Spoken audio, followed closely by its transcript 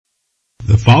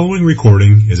The following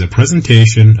recording is a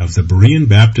presentation of the Berean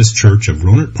Baptist Church of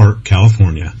Rohnert Park,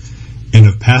 California, and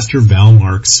of Pastor Val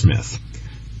Mark Smith.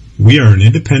 We are an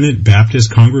independent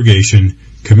Baptist congregation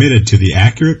committed to the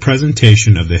accurate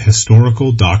presentation of the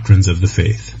historical doctrines of the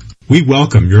faith. We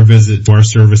welcome your visit to our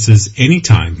services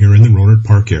anytime here in the Rohnert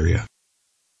Park area.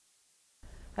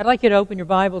 I'd like you to open your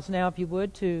Bibles now, if you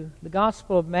would, to the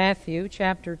Gospel of Matthew,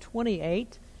 chapter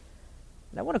 28.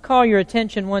 And I want to call your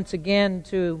attention once again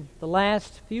to the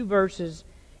last few verses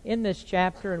in this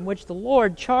chapter in which the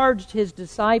Lord charged His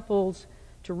disciples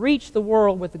to reach the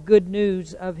world with the good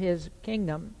news of His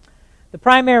kingdom. The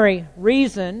primary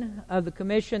reason of the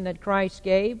commission that Christ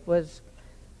gave was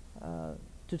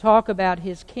to talk about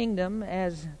His kingdom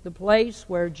as the place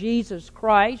where Jesus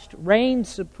Christ reigns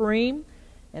supreme,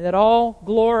 and that all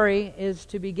glory is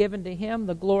to be given to Him,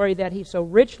 the glory that He so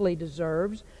richly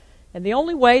deserves. And the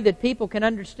only way that people can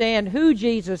understand who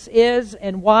Jesus is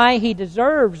and why He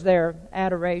deserves their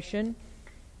adoration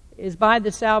is by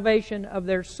the salvation of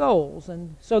their souls.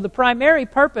 And so the primary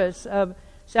purpose of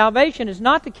salvation is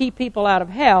not to keep people out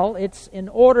of hell. It's in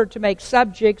order to make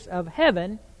subjects of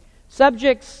heaven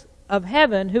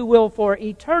who will for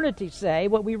eternity say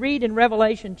what we read in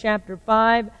Revelation chapter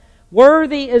 5,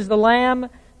 "Worthy is the Lamb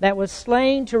that was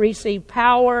slain to receive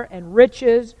power and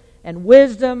riches and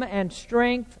wisdom and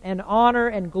strength and honor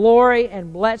and glory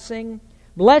and blessing.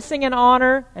 Blessing and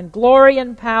honor and glory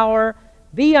and power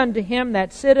be unto Him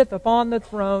that sitteth upon the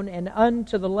throne and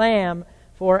unto the Lamb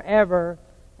forever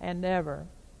and ever."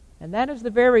 And that is the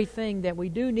very thing that we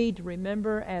do need to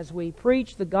remember as we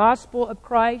preach the gospel of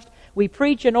Christ. We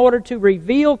preach in order to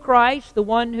reveal Christ, the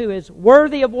one who is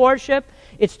worthy of worship.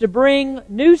 It's to bring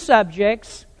new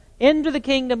subjects into the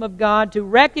kingdom of God, to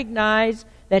recognize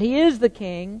that He is the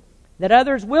King, that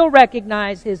others will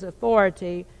recognize His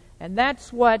authority. And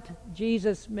that's what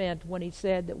Jesus meant when He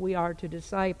said that we are to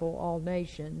disciple all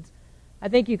nations. I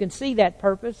think you can see that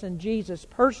purpose in Jesus'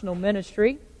 personal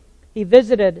ministry. He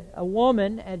visited a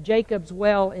woman at Jacob's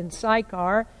well in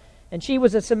Sychar, and she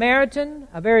was a Samaritan,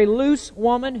 a very loose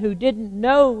woman who didn't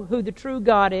know who the true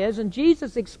God is. And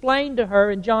Jesus explained to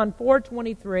her in John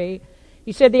 4:23,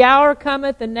 He said, "The hour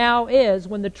cometh and now is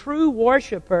when the true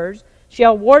worshipers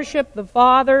shall worship the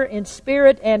Father in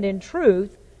spirit and in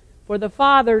truth, for the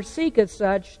Father seeketh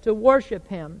such to worship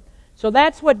Him." So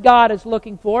that's what God is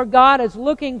looking for. God is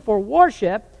looking for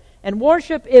worship, and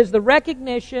worship is the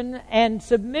recognition and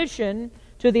submission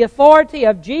to the authority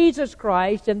of Jesus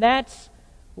Christ, and that's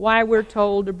why we're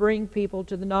told to bring people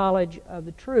to the knowledge of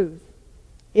the truth.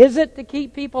 Is it to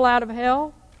keep people out of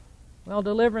hell? Well,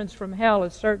 deliverance from hell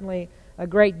is certainly a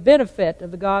great benefit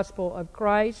of the gospel of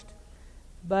Christ,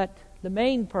 but the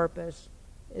main purpose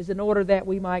is in order that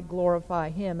we might glorify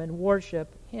Him and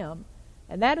worship Him.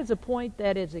 And that is a point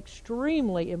that is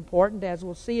extremely important, as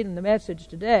we'll see in the message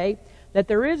today, that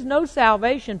there is no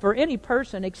salvation for any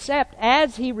person except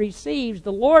as he receives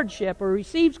the lordship or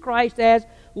receives Christ as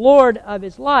Lord of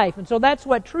his life. And so that's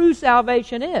what true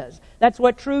salvation is. That's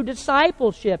what true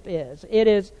discipleship is. It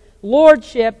is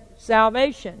lordship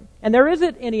salvation. And there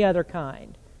isn't any other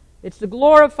kind. It's to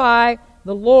glorify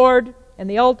the Lord, and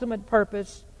the ultimate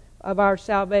purpose of our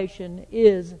salvation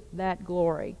is that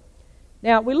glory.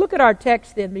 Now, we look at our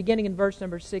text then, beginning in verse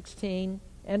number 16,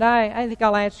 and I think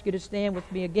I'll ask you to stand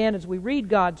with me again as we read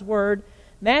God's Word.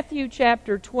 Matthew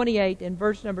chapter 28 and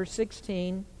verse number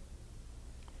 16.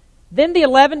 "Then the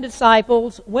 11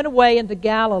 disciples went away into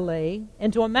Galilee,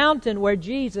 into a mountain where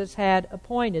Jesus had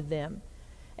appointed them.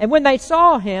 And when they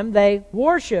saw Him, they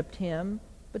worshipped Him,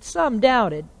 but some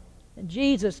doubted. And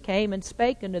Jesus came and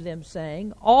spake unto them,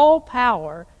 saying, All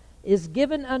power is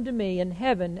given unto me in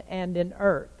heaven and in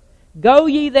earth. Go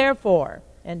ye therefore,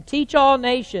 and teach all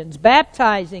nations,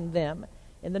 baptizing them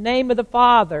in the name of the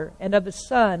Father, and of the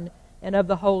Son, and of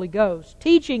the Holy Ghost,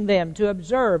 teaching them to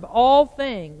observe all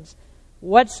things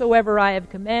whatsoever I have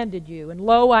commanded you. And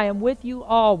lo, I am with you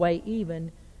always,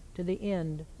 even to the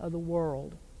end of the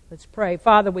world." Let's pray.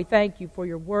 Father, we thank You for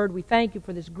Your Word. We thank You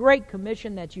for this great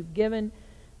commission that You've given.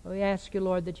 We ask You,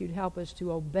 Lord, that You'd help us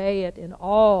to obey it in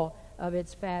all of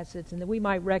its facets, and that we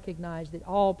might recognize that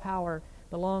all power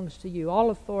belongs to You. All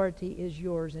authority is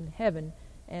Yours in heaven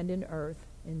and in earth.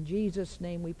 In Jesus'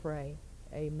 name we pray.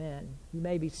 Amen. You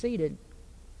may be seated.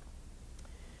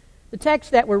 The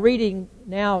text that we're reading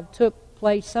now took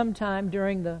place sometime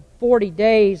during the 40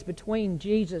 days between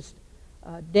Jesus'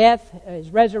 death, His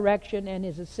resurrection, and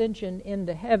His ascension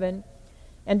into heaven.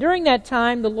 And during that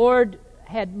time, the Lord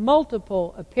had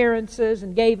multiple appearances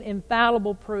and gave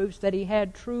infallible proofs that He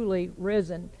had truly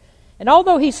risen. And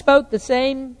although He spoke the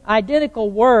same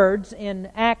identical words in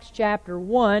Acts chapter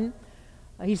 1,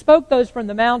 He spoke those from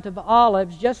the Mount of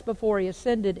Olives just before he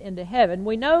ascended into heaven.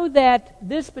 We know that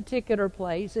this particular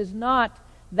place is not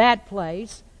that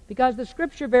place because the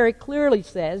Scripture very clearly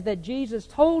says that Jesus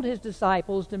told his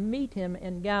disciples to meet him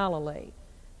in Galilee.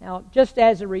 Now, just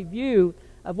as a review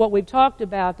of what we've talked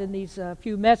about in these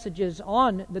few messages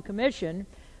on the commission,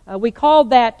 we called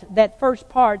that first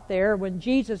part there, when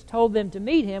Jesus told them to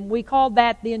meet him, we called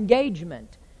that the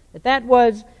engagement. That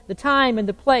was the time and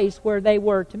the place where they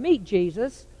were to meet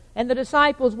Jesus, and the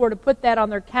disciples were to put that on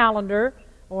their calendar,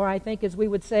 or I think as we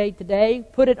would say today,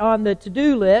 put it on the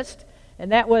to-do list,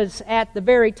 and that was at the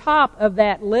very top of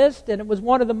that list, and it was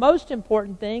one of the most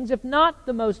important things, if not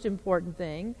the most important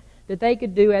thing, that they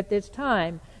could do at this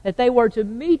time, that they were to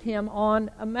meet him on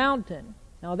a mountain.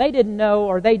 Now, they didn't know,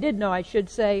 or they did know, I should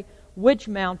say, which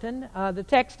mountain. The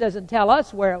text doesn't tell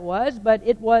us where it was, but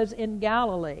it was in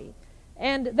Galilee.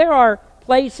 And there are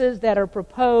places that are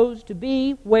proposed to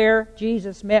be where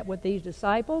Jesus met with these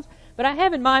disciples, but I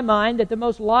have in my mind that the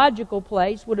most logical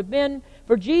place would have been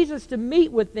for Jesus to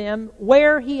meet with them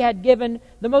where he had given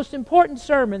the most important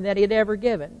sermon that he had ever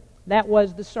given. That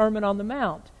was the Sermon on the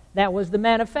Mount. That was the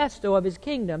manifesto of his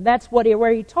kingdom. That's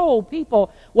where he told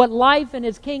people what life in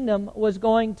his kingdom was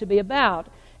going to be about.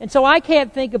 And so I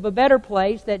can't think of a better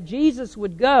place that Jesus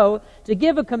would go to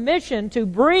give a commission to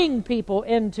bring people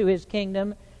into his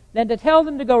kingdom than to tell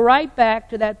them to go right back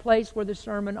to that place where the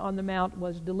Sermon on the Mount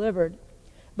was delivered.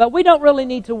 But we don't really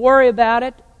need to worry about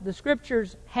it. The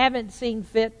Scriptures haven't seen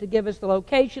fit to give us the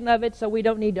location of it, so we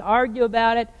don't need to argue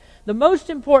about it. The most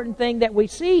important thing that we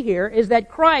see here is that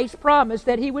Christ promised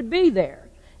that he would be there.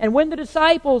 And when the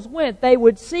disciples went, they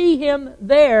would see him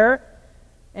there.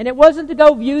 And it wasn't to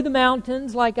go view the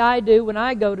mountains like I do when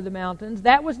I go to the mountains.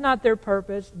 That was not their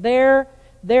purpose. Their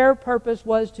purpose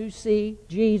was to see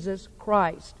Jesus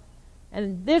Christ.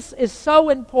 And this is so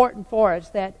important for us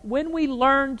that when we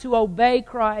learn to obey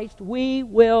Christ, we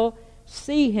will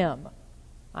see him.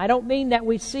 I don't mean that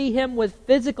we see him with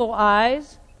physical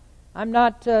eyes. I'm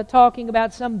not talking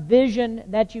about some vision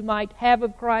that you might have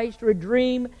of Christ or a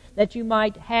dream that you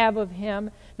might have of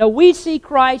him. No, we see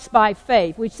Christ by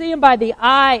faith. We see him by the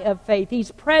eye of faith.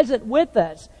 He's present with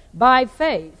us by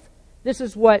faith. This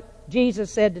is what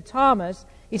Jesus said to Thomas.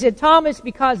 He said, "Thomas,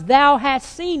 because thou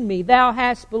hast seen me, thou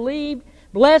hast believed.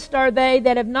 Blessed are they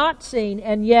that have not seen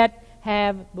and yet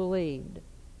have believed."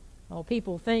 Oh,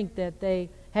 people think that they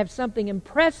have something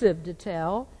impressive to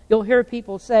tell. You'll hear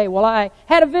people say, "Well, I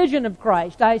had a vision of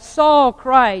Christ. I saw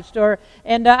Christ,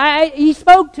 he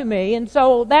spoke to me, and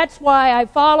so that's why I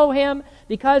follow him,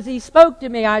 because he spoke to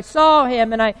me. I saw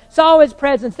him, and I saw his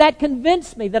presence. That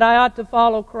convinced me that I ought to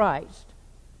follow Christ."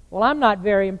 Well, I'm not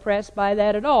very impressed by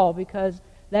that at all, because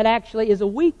that actually is a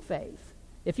weak faith.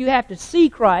 If you have to see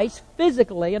Christ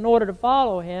physically in order to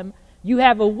follow him, you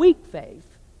have a weak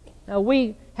faith. Now,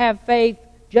 we have faith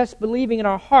just believing in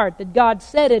our heart that God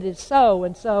said it is so,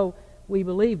 and so we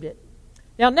believed it.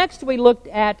 Now, next we looked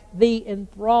at the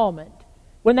enthrallment.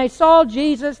 When they saw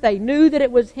Jesus, they knew that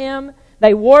it was him.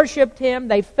 They worshiped him.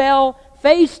 They fell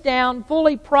face down,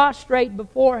 fully prostrate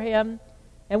before him.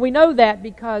 And we know that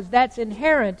because that's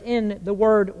inherent in the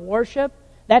word worship.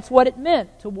 That's what it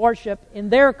meant to worship in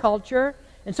their culture.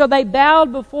 And so they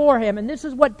bowed before him. And this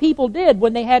is what people did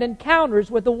when they had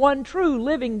encounters with the one true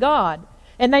living God.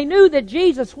 And they knew that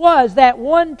Jesus was that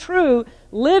one true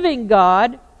living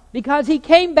God because he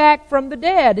came back from the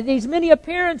dead. And these many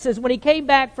appearances when he came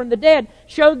back from the dead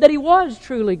showed that he was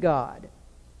truly God.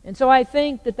 And so I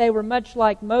think that they were much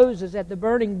like Moses at the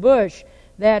burning bush,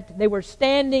 that they were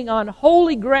standing on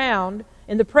holy ground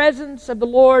in the presence of the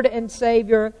Lord and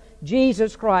Savior,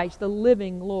 Jesus Christ, the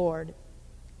living Lord.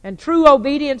 And true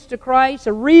obedience to Christ,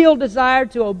 a real desire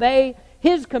to obey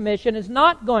his commission, is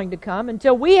not going to come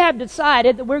until we have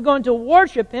decided that we're going to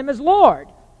worship him as Lord.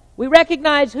 We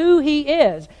recognize who he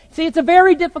is. See, it's a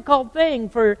very difficult thing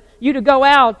for you to go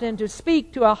out and to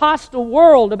speak to a hostile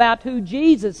world about who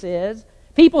Jesus is.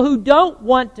 People who don't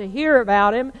want to hear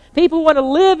about him. People who want to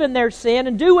live in their sin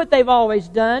and do what they've always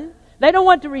done. They don't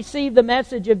want to receive the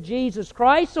message of Jesus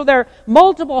Christ. So there are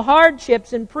multiple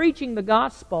hardships in preaching the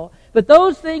gospel. But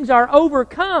those things are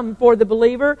overcome for the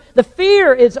believer. The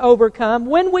fear is overcome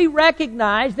when we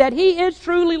recognize that he is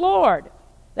truly Lord.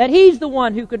 That he's the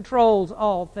one who controls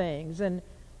all things. And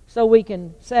so we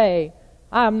can say,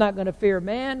 I'm not going to fear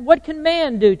man. What can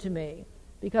man do to me?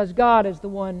 Because God is the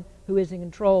one who is in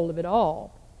control of it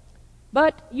all.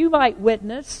 But you might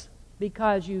witness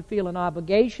because you feel an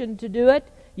obligation to do it.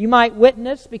 You might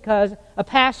witness because a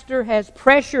pastor has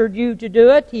pressured you to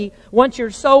do it. He wants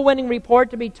your soul-winning report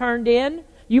to be turned in.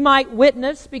 You might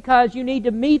witness because you need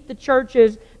to meet the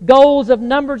church's goals of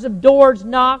numbers of doors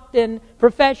knocked and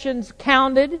professions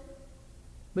counted.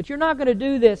 But you're not going to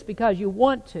do this because you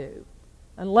want to,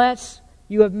 unless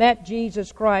you have met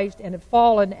Jesus Christ and have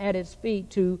fallen at His feet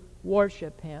to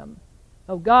worship Him.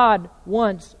 Oh, God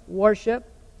wants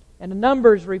worship, and a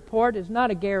numbers report is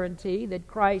not a guarantee that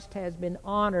Christ has been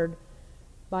honored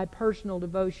by personal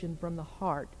devotion from the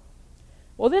heart.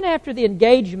 Well, then after the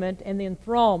engagement and the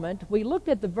enthrallment, we looked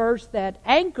at the verse that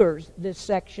anchors this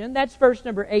section. That's verse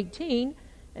number 18.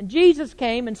 And Jesus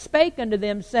came and spake unto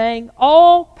them, saying,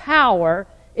 All power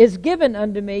is given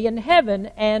unto me in heaven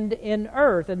and in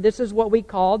earth. And this is what we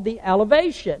call the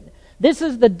elevation. This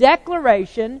is the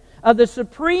declaration of the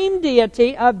supreme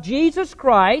deity of Jesus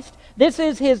Christ. This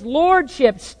is His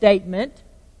lordship statement.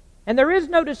 And there is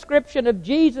no description of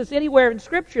Jesus anywhere in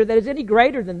Scripture that is any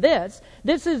greater than this.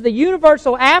 This is the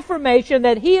universal affirmation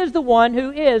that He is the one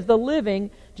who is the living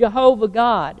Jehovah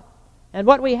God. And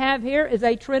what we have here is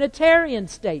a Trinitarian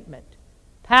statement.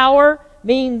 Power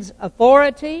means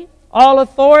authority. All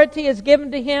authority is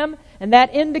given to Him, and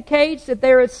that indicates that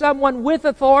there is someone with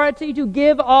authority to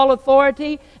give all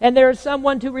authority, and there is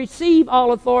someone to receive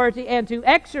all authority and to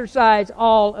exercise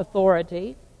all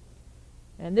authority.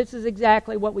 And this is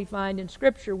exactly what we find in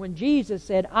Scripture when Jesus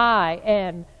said, I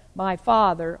and my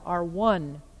Father are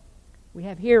one. We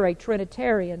have here a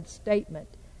Trinitarian statement.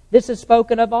 This is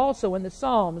spoken of also in the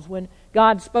Psalms when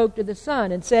God spoke to the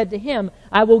Son and said to Him,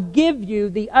 I will give you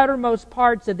the uttermost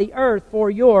parts of the earth for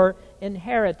your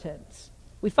inheritance.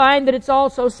 We find that it's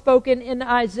also spoken in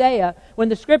Isaiah when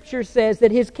the Scripture says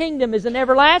that His kingdom is an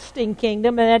everlasting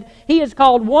kingdom and that He is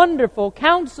called Wonderful,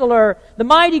 Counselor, the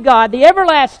Mighty God, the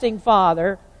Everlasting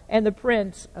Father, and the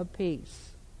Prince of Peace.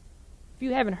 If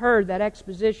you haven't heard that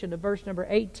exposition of verse number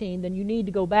 18, then you need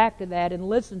to go back to that and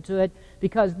listen to it,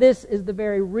 because this is the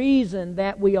very reason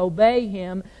that we obey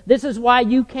Him. This is why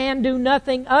you can do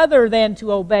nothing other than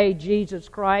to obey Jesus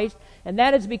Christ, and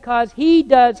that is because He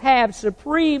does have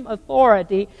supreme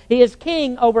authority. He is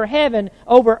king over heaven,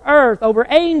 over earth, over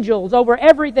angels, over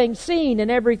everything seen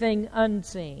and everything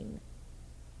unseen.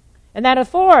 And that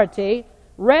authority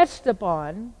rests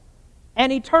upon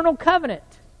an eternal covenant.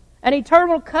 An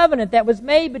eternal covenant that was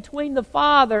made between the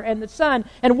Father and the Son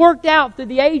and worked out through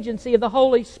the agency of the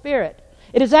Holy Spirit.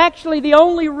 It is actually the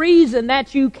only reason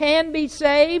that you can be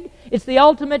saved. It's the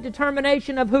ultimate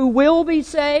determination of who will be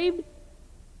saved.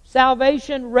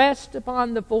 Salvation rests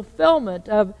upon the fulfillment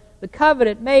of the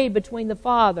covenant made between the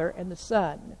Father and the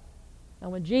Son. Now,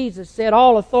 when Jesus said,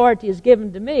 all authority is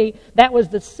given to me, that was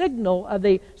the signal of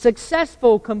the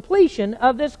successful completion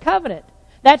of this covenant.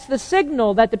 That's the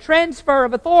signal that the transfer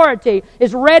of authority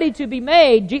is ready to be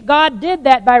made. God did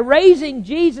that by raising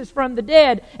Jesus from the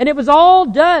dead, and it was all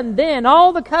done then.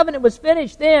 All the covenant was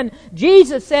finished then.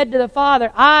 Jesus said to the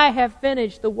Father, I have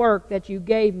finished the work that you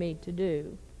gave me to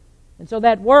do. And so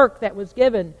that work that was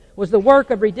given was the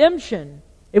work of redemption.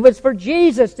 It was for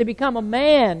Jesus to become a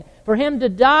man, for Him to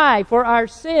die for our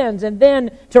sins, and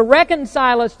then to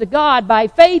reconcile us to God by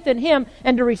faith in Him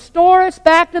and to restore us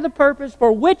back to the purpose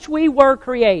for which we were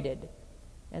created.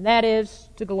 And that is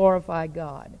to glorify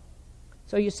God.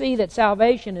 So you see that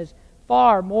salvation is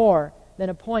far more than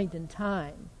a point in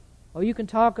time. Oh, you can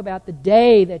talk about the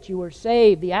day that you were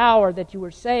saved, the hour that you were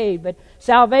saved, but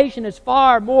salvation is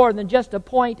far more than just a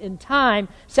point in time.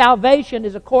 Salvation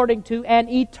is according to an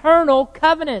eternal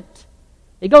covenant.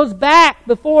 It goes back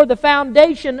before the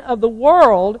foundation of the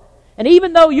world, and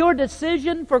even though your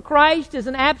decision for Christ is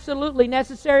an absolutely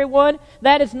necessary one,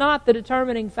 that is not the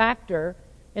determining factor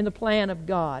in the plan of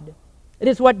God. It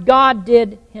is what God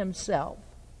did Himself.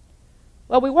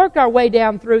 Well, we work our way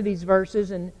down through these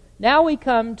verses, and now we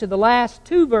come to the last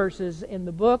two verses in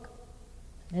the book,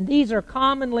 and these are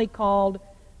commonly called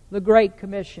the Great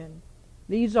Commission.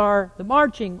 These are the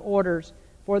marching orders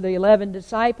for the 11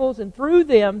 disciples, and through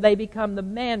them they become the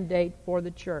mandate for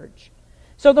the church.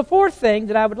 So the fourth thing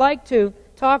that I would like to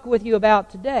talk with you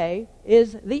about today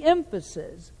is the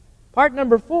emphasis. Part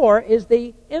number 4 is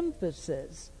the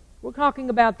emphasis. We're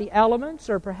talking about the elements,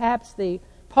 or perhaps the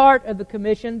part of the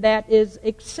commission that is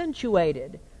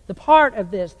accentuated. The part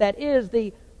of this that is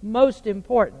the most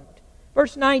important.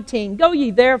 Verse 19, Go ye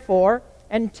therefore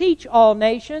and teach all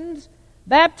nations,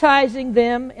 baptizing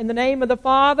them in the name of the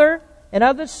Father and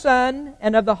of the Son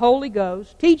and of the Holy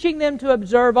Ghost, teaching them to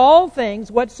observe all things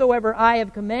whatsoever I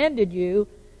have commanded you.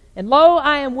 And lo,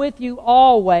 I am with you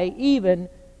always, even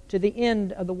to the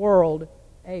end of the world.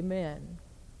 Amen.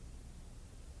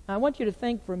 Now, I want you to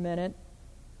think for a minute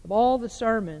of all the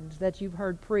sermons that you've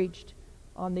heard preached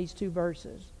on these two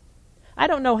verses. I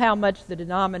don't know how much the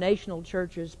denominational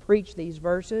churches preach these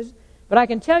verses, But I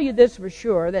can tell you this for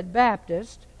sure, that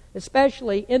Baptists,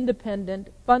 especially independent,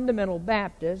 fundamental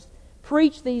Baptists,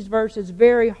 preach these verses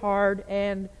very hard,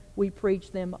 and we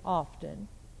preach them often.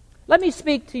 Let me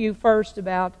speak to you first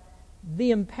about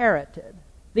the imperative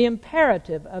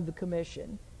of the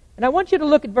commission. And I want you to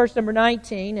look at verse number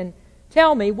 19 and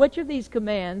tell me which of these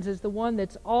commands is the one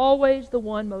that's always the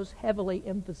one most heavily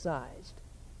emphasized.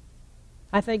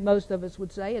 I think most of us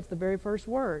would say it's the very first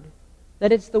word,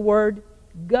 that it's the word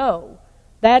go.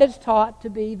 That is taught to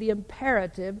be the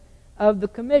imperative of the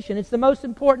commission. It's the most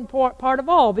important part of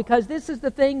all, because this is the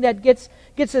thing that gets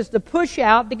us to push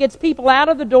out, that gets people out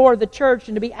of the door of the church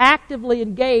and to be actively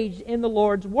engaged in the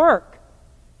Lord's work.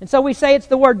 And so we say it's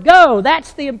the word go.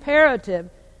 That's the imperative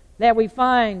that we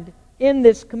find in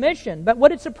this commission. But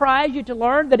would it surprise you to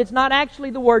learn that it's not actually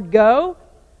the word go?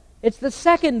 It's the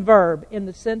second verb in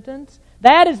the sentence.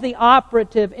 That is the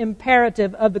operative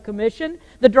imperative of the commission.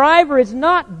 The driver is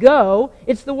not go,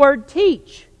 it's the word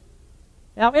teach.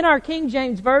 Now, in our King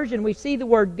James Version, we see the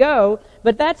word go,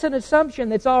 but that's an assumption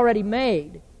that's already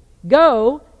made.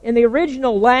 Go, in the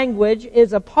original language,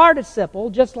 is a participle,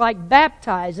 just like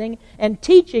baptizing and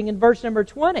teaching in verse number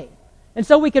 20. And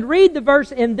so we could read the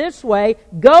verse in this way,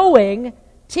 going,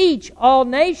 teach all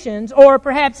nations, or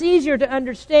perhaps easier to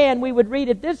understand, we would read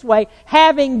it this way,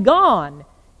 having gone,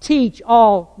 teach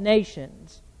all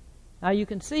nations. Now you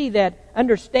can see that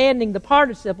understanding the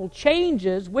participle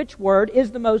changes which word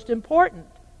is the most important.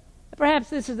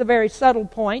 Perhaps this is a very subtle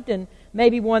point and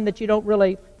maybe one that you don't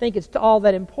really think is all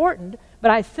that important, but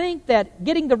I think that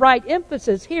getting the right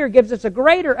emphasis here gives us a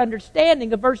greater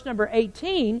understanding of verse number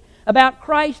 18 about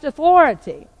Christ's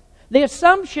authority. The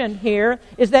assumption here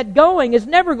is that going is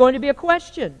never going to be a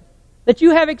question, that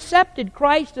you have accepted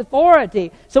Christ's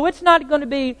authority. So it's not going to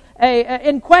be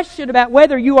in question about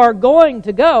whether you are going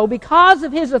to go because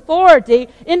of His authority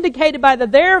indicated by the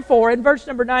therefore in verse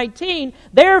number 19.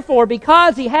 Therefore,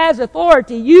 because He has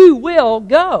authority, you will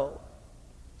go.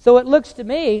 So it looks to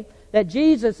me that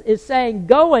Jesus is saying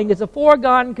going is a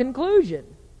foregone conclusion.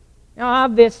 Now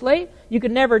obviously, you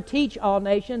can never teach all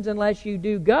nations unless you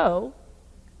do go.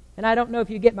 And I don't know if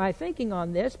you get my thinking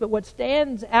on this, but what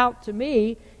stands out to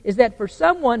me is that for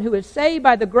someone who is saved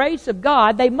by the grace of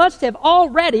God, they must have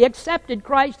already accepted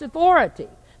Christ's authority.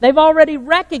 They've already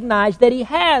recognized that He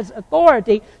has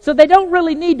authority, so they don't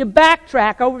really need to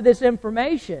backtrack over this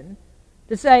information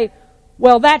to say,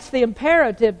 well, that's the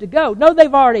imperative to go. No,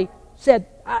 they've already said,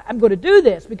 I'm going to do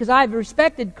this because I've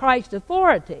respected Christ's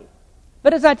authority.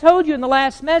 But as I told you in the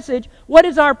last message, what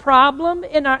is our problem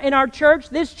in our church,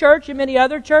 this church and many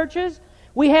other churches?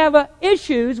 We have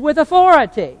issues with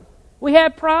authority. We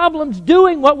have problems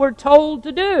doing what we're told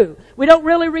to do. We don't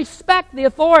really respect the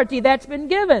authority that's been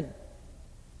given.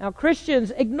 Now, Christians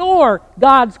ignore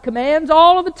God's commands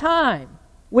all of the time.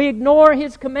 We ignore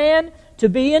His command to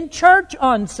be in church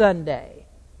on Sunday.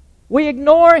 We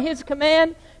ignore His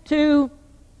command to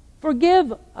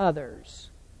forgive others.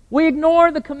 We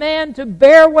ignore the command to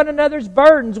bear one another's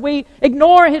burdens. We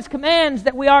ignore His commands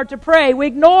that we are to pray. We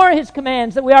ignore His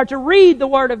commands that we are to read the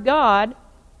Word of God.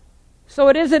 So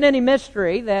it isn't any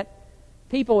mystery that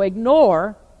people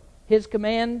ignore His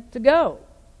command to go.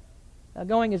 Now,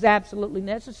 going is absolutely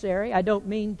necessary. I don't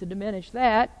mean to diminish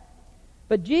that.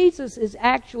 But Jesus is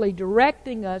actually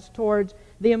directing us towards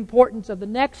the importance of the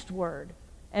next word,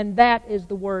 and that is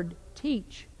the word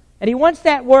teach. And He wants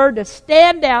that word to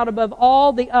stand out above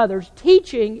all the others.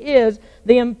 Teaching is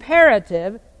the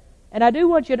imperative, and I do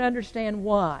want you to understand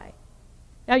why.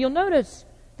 Now you'll notice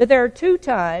that there are two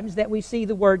times that we see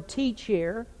the word teach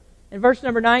here. In verse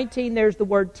number 19 there's the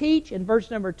word teach. In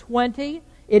verse number 20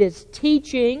 it is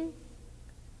teaching.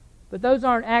 But those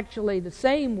aren't actually the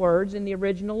same words in the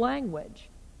original language.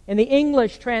 In the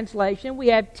English translation we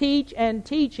have teach and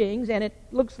teachings, and it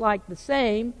looks like the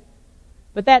same.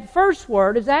 But that first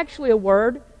word is actually a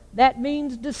word that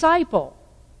means disciple.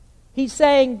 He's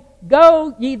saying,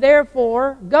 go ye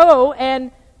therefore, go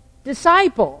and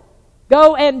disciple.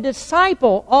 Go and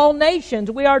disciple all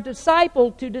nations. We are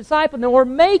discipled to disciple, or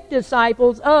make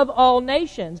disciples of all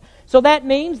nations. So that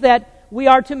means that we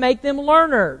are to make them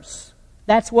learners.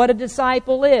 That's what a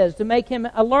disciple is, to make him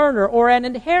a learner or an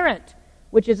adherent,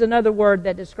 which is another word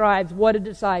that describes what a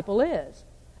disciple is.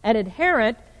 An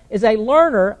adherent is a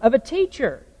learner of a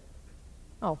teacher.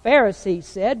 Oh, Pharisees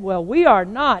said, well, we are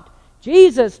not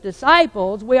Jesus'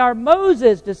 disciples, we are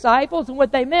Moses' disciples. And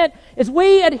what they meant is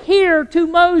we adhere to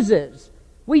Moses.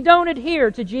 We don't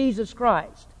adhere to Jesus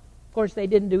Christ. Of course, they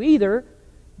didn't do either,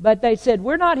 but they said,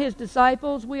 we're not His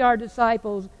disciples, we are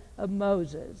disciples of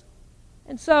Moses.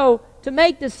 And so, to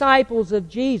make disciples of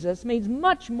Jesus means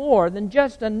much more than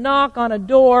just a knock on a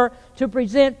door, to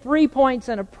present 3 points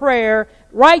in a prayer,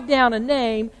 write down a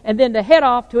name, and then to head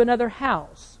off to another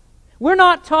house. We're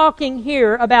not talking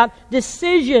here about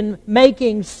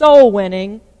decision-making,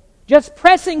 soul-winning, just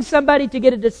pressing somebody to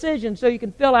get a decision so you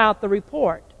can fill out the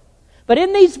report. But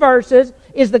in these verses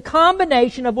is the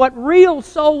combination of what real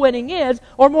soul-winning is,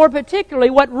 or more particularly,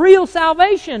 what real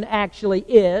salvation actually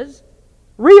is.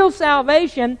 Real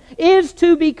salvation is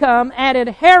to become an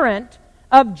adherent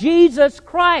of Jesus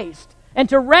Christ and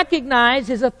to recognize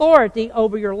His authority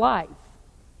over your life.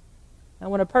 Now,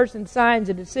 when a person signs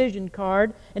a decision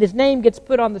card and his name gets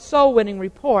put on the soul-winning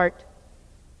report,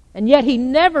 and yet he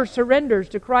never surrenders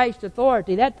to Christ's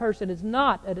authority, that person is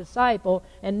not a disciple,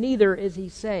 and neither is he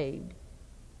saved.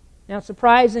 Now,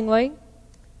 surprisingly,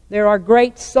 there are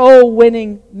great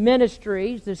soul-winning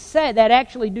ministries that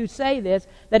actually do say this,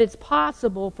 that it's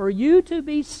possible for you to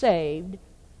be saved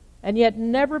and yet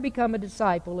never become a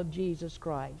disciple of Jesus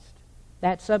Christ.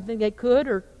 That's something that could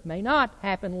or may not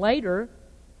happen later,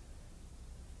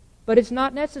 but it's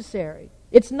not necessary.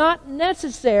 It's not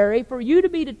necessary for you to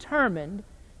be determined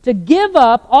to give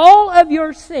up all of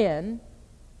your sin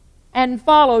and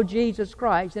follow Jesus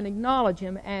Christ and acknowledge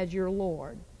Him as your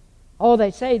Lord. Oh,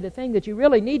 they say the thing that you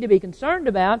really need to be concerned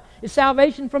about is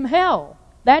salvation from hell.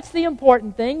 That's the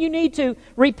important thing. You need to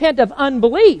repent of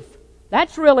unbelief.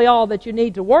 That's really all that you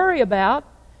need to worry about.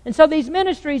 And so these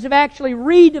ministries have actually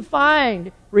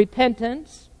redefined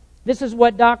repentance. This is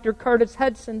what Dr. Curtis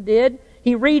Hudson did.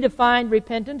 He redefined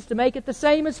repentance to make it the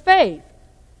same as faith.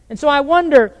 And so I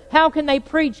wonder, how can they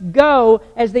preach go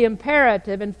as the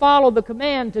imperative and follow the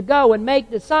command to go and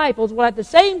make disciples, while at the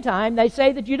same time they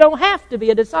say that you don't have to be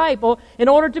a disciple in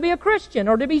order to be a Christian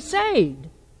or to be saved?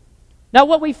 Now,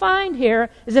 what we find here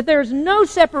is that there is no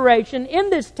separation in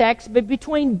this text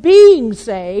between being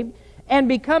saved and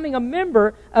becoming a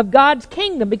member of God's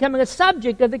kingdom, becoming a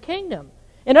subject of the kingdom.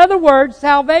 In other words,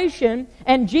 salvation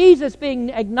and Jesus being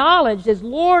acknowledged as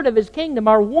Lord of His kingdom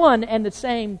are one and the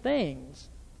same things.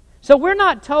 So we're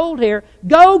not told here,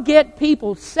 go get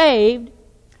people saved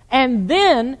and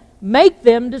then make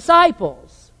them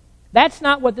disciples. That's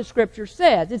not what the Scripture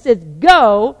says. It says,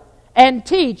 go and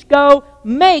teach, go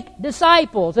make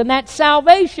disciples. And that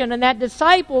salvation and that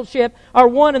discipleship are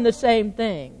one and the same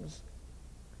things.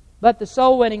 But the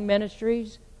soul-winning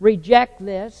ministries reject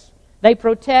this. They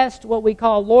protest what we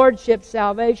call lordship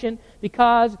salvation,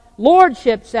 because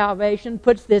lordship salvation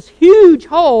puts this huge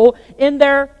hole in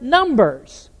their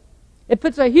numbers. It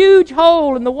puts a huge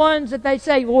hole in the ones that they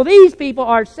say, well, these people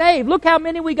are saved. Look how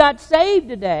many we got saved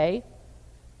today.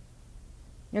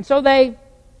 And so they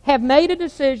have made a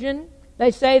decision.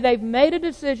 They say they've made a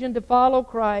decision to follow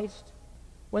Christ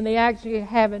when they actually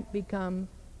haven't become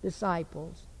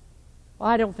disciples. Well,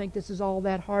 I don't think this is all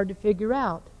that hard to figure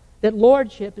out. That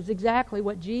lordship is exactly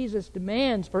what Jesus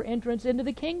demands for entrance into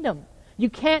the kingdom. You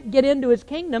can't get into His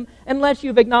kingdom unless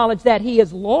you've acknowledged that He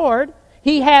is Lord.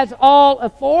 He has all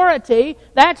authority.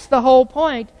 That's the whole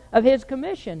point of His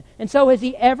commission. And so is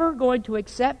He ever going to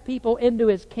accept people into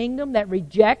His kingdom that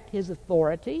reject His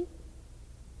authority?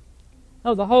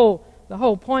 No, the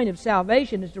whole point of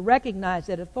salvation is to recognize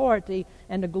that authority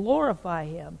and to glorify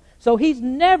Him. So He's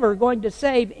never going to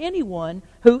save anyone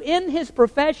who in his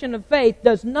profession of faith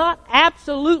does not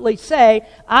absolutely say,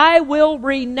 I will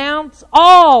renounce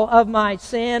all of my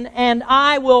sin and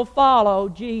I will follow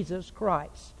Jesus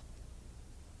Christ.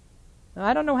 Now,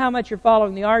 I don't know how much you're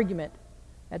following the argument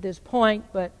at this point,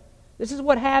 but this is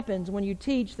what happens when you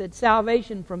teach that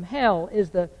salvation from hell is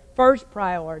the first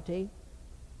priority,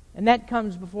 and that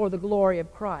comes before the glory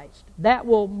of Christ. That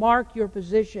will mark your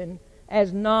position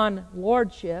as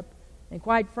non-lordship, and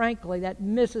quite frankly, that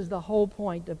misses the whole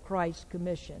point of Christ's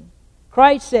commission.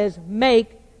 Christ says,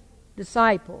 make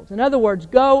disciples. In other words,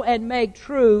 go and make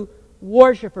true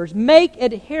worshipers. Make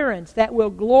adherents that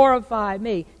will glorify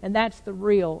me. And that's the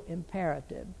real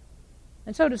imperative.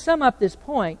 And so to sum up this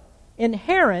point,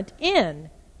 inherent in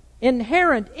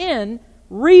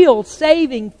real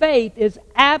saving faith is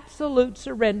absolute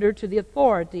surrender to the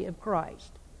authority of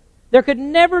Christ. There could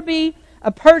never be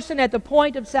a person at the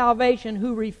point of salvation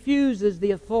who refuses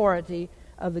the authority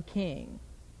of the King.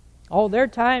 Oh, there are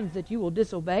times that you will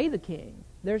disobey the King.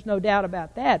 There's no doubt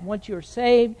about that. Once you're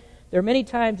saved, there are many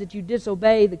times that you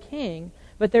disobey the King,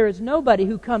 but there is nobody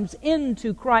who comes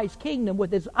into Christ's kingdom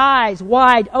with his eyes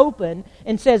wide open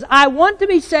and says, I want to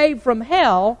be saved from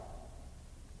hell,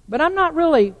 but I'm not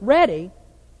really ready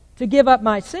to give up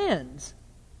my sins.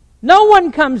 No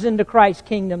one comes into Christ's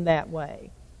kingdom that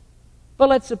way. But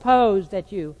let's suppose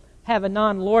that you have a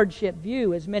non-lordship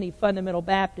view, as many fundamental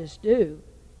Baptists do.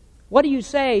 What do you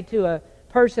say to a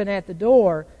person at the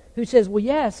door who says, well,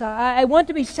 yes, I want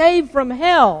to be saved from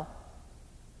hell,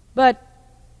 but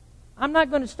I'm not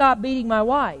going to stop beating my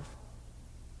wife?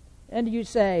 And you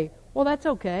say, well, that's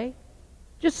okay.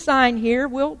 Just sign here.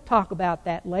 We'll talk about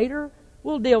that later.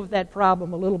 We'll deal with that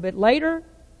problem a little bit later.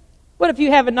 But if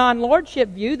you have a non-lordship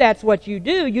view, that's what you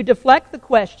do. You deflect the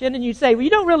question and you say, well, you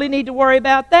don't really need to worry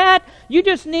about that. You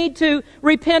just need to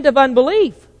repent of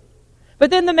unbelief. But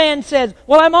then the man says,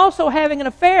 well, I'm also having an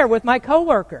affair with my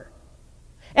coworker,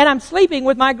 and I'm sleeping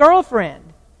with my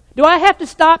girlfriend. Do I have to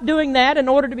stop doing that in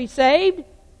order to be saved?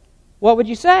 What would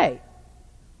you say?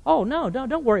 Oh, no,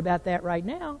 don't worry about that right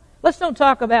now. Let's don't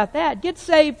talk about that. Get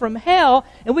saved from hell,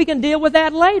 and we can deal with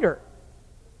that later.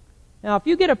 Now, if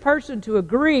you get a person to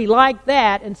agree like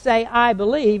that and say, I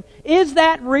believe, is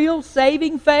that real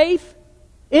saving faith?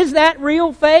 Is that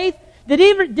real faith?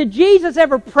 Did Jesus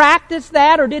ever practice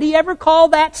that, or did He ever call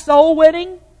that soul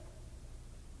winning?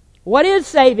 What is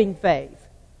saving faith?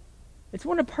 It's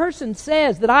when a person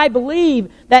says that I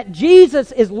believe that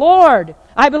Jesus is Lord.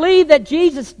 I believe that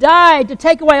Jesus died to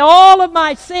take away all of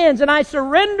my sins, and I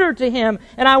surrender to Him,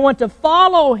 and I want to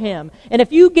follow Him. And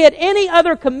if you get any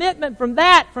other commitment from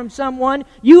that from someone,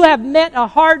 you have met a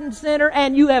hardened sinner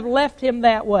and you have left him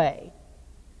that way.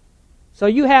 So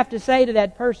you have to say to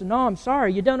that person, no, I'm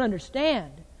sorry, you don't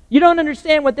understand. You don't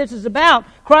understand what this is about.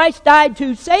 Christ died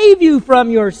to save you from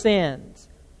your sins.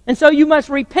 And so you must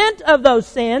repent of those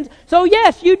sins. So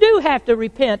yes, you do have to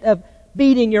repent of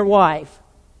beating your wife.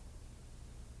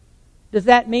 Does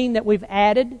that mean that we've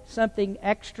added something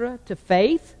extra to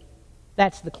faith?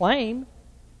 That's the claim.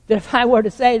 That if I were to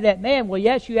say that, man, well,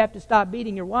 yes, you have to stop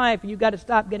beating your wife, and you've got to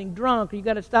stop getting drunk, or you've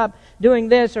got to stop doing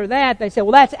this or that, they say,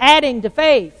 well, that's adding to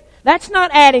faith. That's not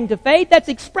adding to faith. That's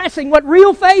expressing what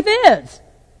real faith is.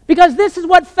 Because this is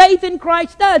what faith in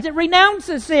Christ does. It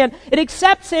renounces sin. It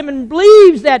accepts Him and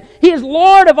believes that He is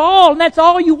Lord of all. And that's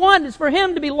all you want, is for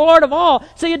Him to be Lord of all.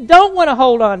 So you don't want to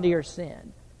hold on to your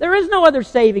sin. There is no other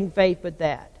saving faith but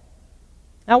that.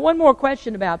 Now, one more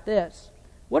question about this.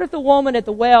 What if the woman at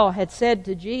the well had said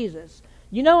to Jesus,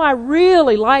 you know, I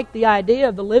really like the idea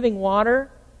of the living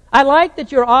water. I like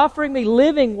that you're offering me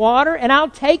living water, and I'll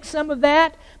take some of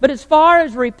that. But as far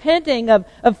as repenting of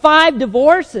 5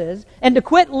 divorces and to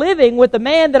quit living with the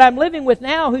man that I'm living with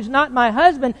now who's not my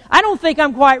husband, I don't think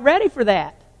I'm quite ready for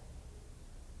that.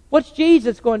 What's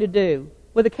Jesus going to do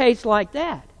with a case like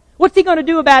that? What's He going to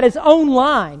do about His own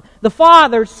line? The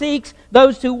Father seeks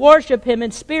those who worship Him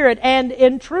in spirit and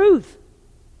in truth.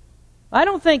 I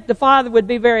don't think the Father would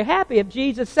be very happy if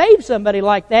Jesus saved somebody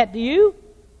like that, do you?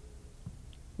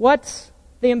 What's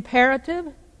the imperative?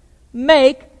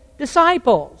 Make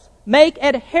disciples. Make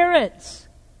adherents.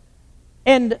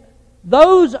 And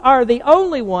those are the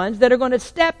only ones that are going to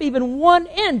step even 1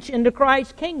 inch into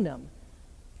Christ's kingdom,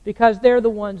 because they're the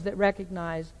ones that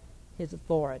recognize His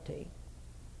authority.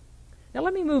 Now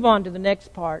let me move on to the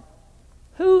next part.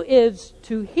 Who is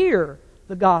to hear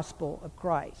the gospel of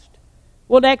Christ?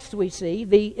 Well, next we see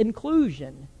the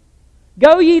inclusion.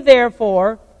 Go ye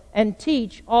therefore and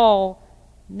teach all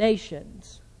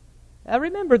nations. Now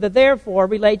remember, the therefore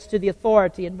relates to the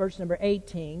authority in verse number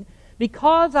 18.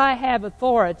 Because I have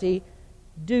authority,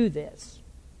 do this.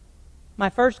 My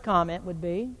first comment would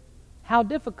be how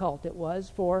difficult it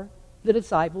was for the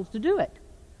disciples to do it.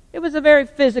 It was a very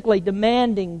physically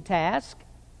demanding task.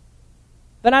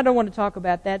 But I don't want to talk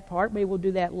about that part. Maybe we'll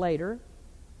do that later.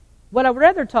 What I would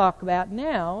rather talk about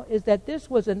now is that this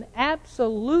was an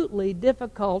absolutely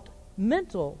difficult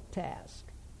mental task.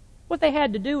 What they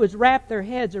had to do is wrap their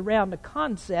heads around a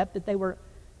concept that they were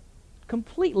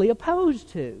completely opposed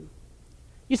to.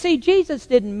 You see, Jesus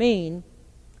didn't mean,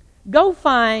 go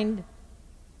find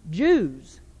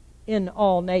Jews in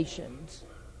all nations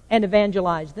and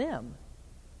evangelize them.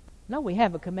 No, we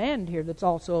have a command here that's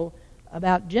also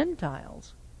about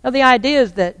Gentiles. Now, the idea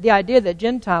that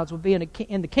Gentiles would be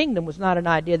in the kingdom was not an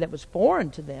idea that was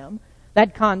foreign to them.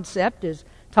 That concept is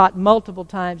taught multiple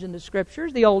times in the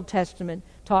Scriptures. The Old Testament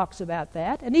talks about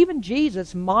that. And even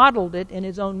Jesus modeled it in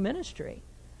His own ministry.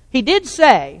 He did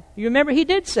say, you remember, He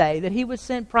did say that He was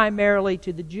sent primarily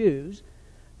to the Jews,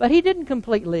 but He didn't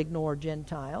completely ignore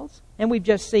Gentiles. And we've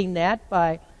just seen that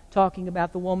by talking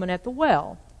about the woman at the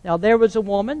well. Now, there was a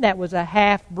woman that was a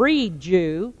half-breed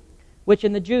Jew, which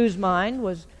in the Jew's mind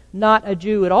was not a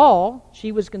Jew at all.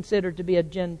 She was considered to be a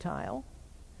Gentile.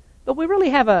 But we really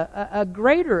have a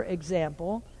greater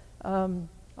example, a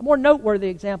more noteworthy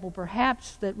example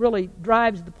perhaps, that really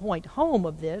drives the point home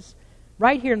of this,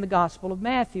 right here in the Gospel of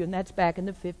Matthew, and that's back in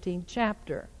the 15th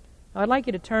chapter. Now, I'd like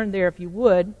you to turn there, if you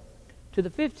would, to the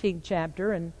 15th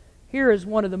chapter, and here is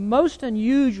one of the most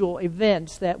unusual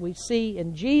events that we see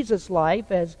in Jesus'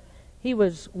 life as he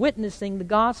was witnessing the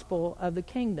gospel of the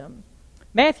kingdom.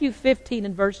 Matthew 15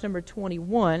 and verse number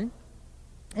 21.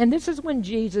 And this is when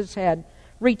Jesus had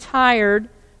retired.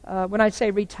 When I say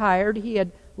retired, he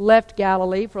had left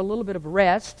Galilee for a little bit of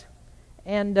rest.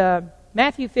 And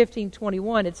Matthew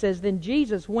 15:21, it says, Then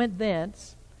Jesus went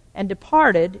thence and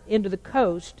departed into the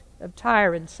coast of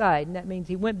Tyre and Sidon. That means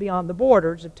he went beyond the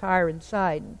borders of Tyre and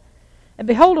Sidon. And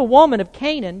behold, a woman of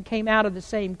Canaan came out of the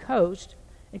same coast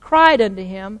and cried unto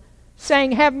him,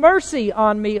 saying, Have mercy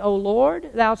on me, O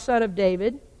Lord, thou son of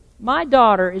David. My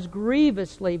daughter is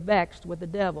grievously vexed with the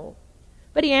devil.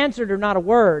 But he answered her not a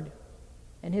word.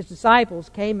 And his disciples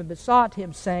came and besought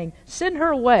him, saying, Send her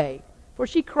away, for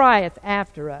she crieth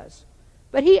after us.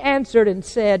 But he answered and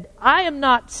said, I am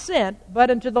not sent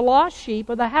but unto the lost sheep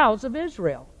of the house of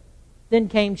Israel. Then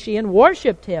came she and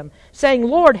worshipped him, saying,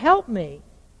 Lord, help me.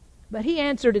 But he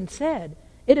answered and said,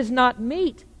 It is not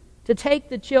meet to take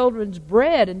the children's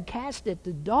bread and cast it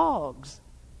to dogs.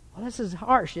 Well, this is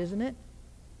harsh, isn't it?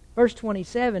 Verse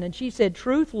 27, And she said,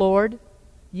 Truth, Lord,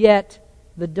 yet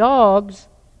the dogs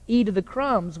eat of the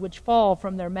crumbs which fall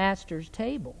from their master's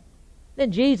table.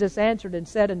 Then Jesus answered and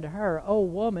said unto her, O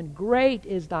woman, great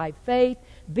is thy faith,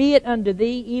 be it unto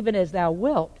thee even as thou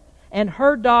wilt. And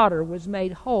her daughter was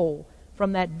made whole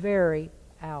from that very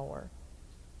hour.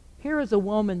 Here is a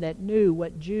woman that knew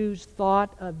what Jews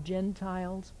thought of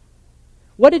Gentiles.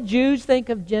 What did Jews think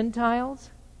of Gentiles?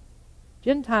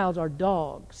 Gentiles are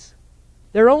dogs.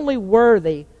 They're only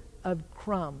worthy of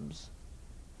crumbs.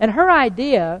 And her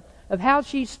idea of how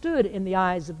she stood in the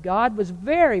eyes of God was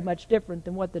very much different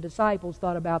than what the disciples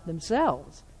thought about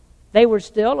themselves. They were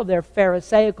still of their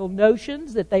Pharisaical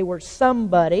notions that they were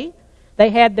somebody. They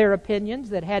had their opinions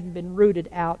that hadn't been rooted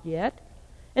out yet.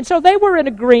 And so they were in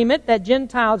agreement that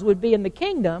Gentiles would be in the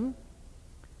kingdom,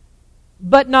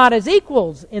 but not as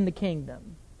equals in the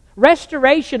kingdom.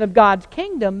 Restoration of God's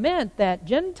kingdom meant that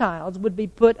Gentiles would be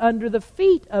put under the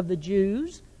feet of the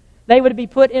Jews. They would be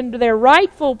put into their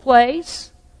rightful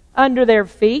place under their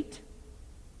feet.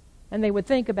 And they would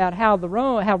think about how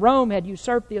Rome had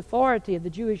usurped the authority of the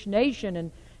Jewish nation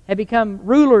and had become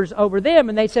rulers over them.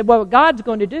 And they said, well, what God's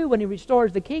going to do when He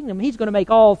restores the kingdom, He's going to make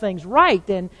all things right,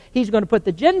 and He's going to put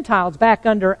the Gentiles back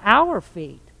under our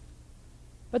feet.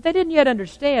 But they didn't yet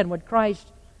understand what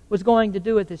Christ was going to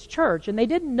do with His church. And they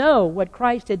didn't know what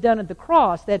Christ had done at the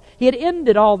cross, that He had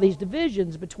ended all these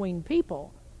divisions between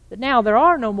people. That now there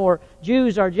are no more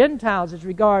Jews or Gentiles as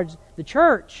regards the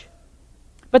church.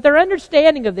 But their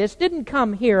understanding of this didn't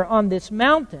come here on this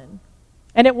mountain.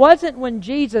 And it wasn't when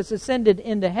Jesus ascended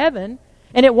into heaven.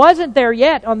 And it wasn't there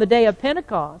yet on the day of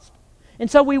Pentecost. And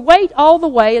so we wait all the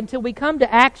way until we come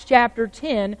to Acts chapter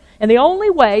 10. And the only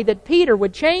way that Peter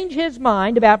would change his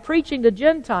mind about preaching to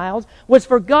Gentiles was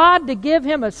for God to give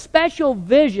him a special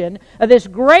vision of this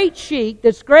great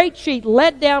sheet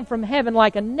let down from heaven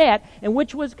like a net, in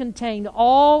which was contained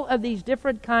all of these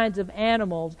different kinds of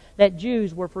animals that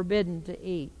Jews were forbidden to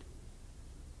eat.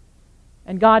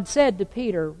 And God said to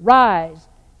Peter, rise,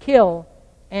 kill,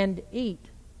 and eat.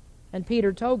 And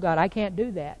Peter told God, I can't do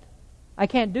that. I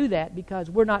can't do that because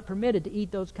we're not permitted to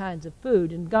eat those kinds of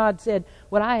food. And God said,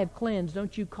 what I have cleansed,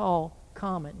 don't you call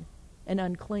common and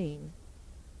unclean.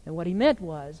 And what He meant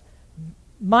was,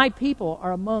 my people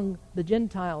are among the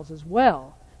Gentiles as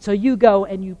well. So you go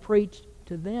and you preach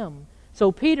to them.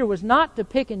 So Peter was not to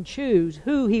pick and choose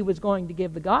who he was going to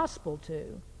give the gospel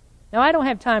to. Now, I don't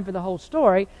have time for the whole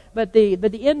story, but the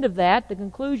end of that, the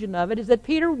conclusion of it, is that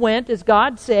Peter went, as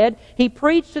God said. He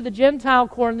preached to the Gentile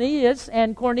Cornelius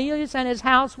and his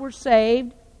house were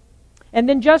saved. And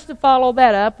then just to follow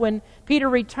that up, when Peter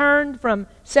returned from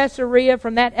Caesarea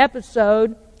from that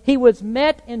episode, he was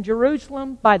met in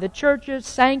Jerusalem by the church's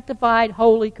sanctified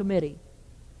holy committee.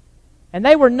 And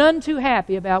they were none too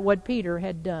happy about what Peter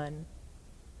had done.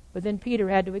 But then Peter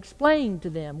had to explain to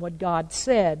them what God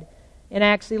said. In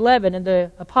Acts 11, and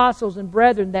the apostles and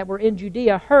brethren that were in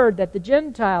Judea heard that the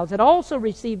Gentiles had also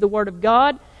received the word of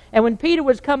God. And when Peter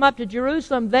was come up to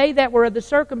Jerusalem, they that were of the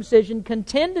circumcision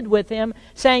contended with him,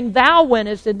 saying, Thou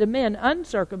wentest into men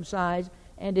uncircumcised,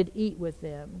 and did eat with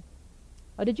them.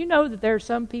 Did you know that there are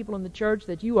some people in the church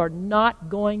that you are not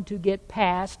going to get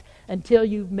past until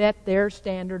you've met their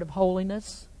standard of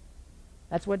holiness?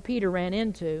 That's what Peter ran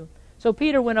into. So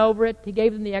Peter went over it, he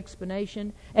gave them the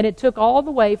explanation, and it took all the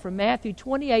way from Matthew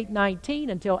 28:19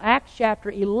 until Acts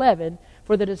chapter 11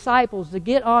 for the disciples to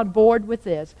get on board with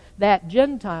this, that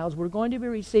Gentiles were going to be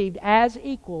received as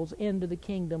equals into the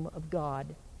kingdom of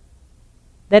God.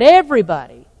 That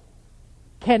everybody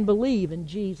can believe in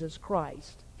Jesus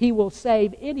Christ. He will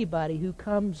save anybody who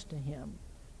comes to Him.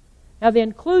 Now, the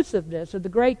inclusiveness of the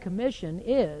Great Commission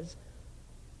is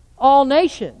all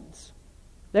nations.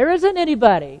 There isn't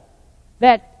anybody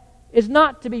that is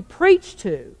not to be preached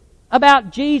to about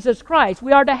Jesus Christ.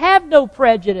 We are to have no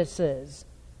prejudices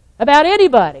about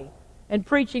anybody and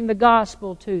preaching the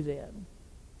gospel to them.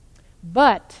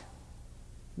 But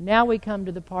now we come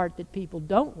to the part that people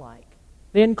don't like.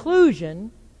 The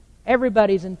inclusion,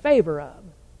 everybody's in favor of.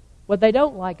 What they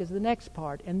don't like is the next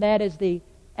part, and that is the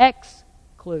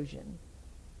exclusion.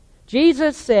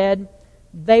 Jesus said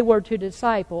they were to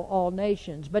disciple all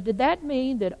nations. But did that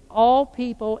mean that all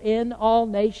people in all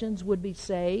nations would be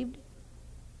saved?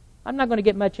 I'm not going to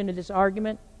get much into this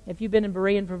argument. If you've been in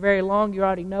Berean for very long, you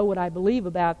already know what I believe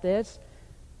about this.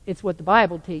 It's what the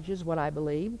Bible teaches, what I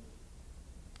believe.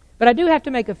 But I do have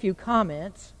to make a few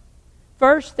comments.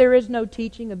 First, there is no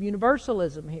teaching of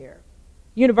universalism here.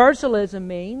 Universalism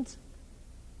means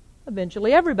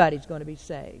eventually everybody's going to be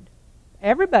saved.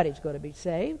 Everybody's going to be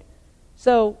saved.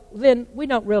 So then we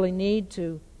don't really need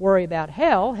to worry about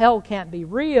hell. Hell can't be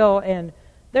real, and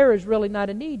there is really not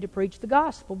a need to preach the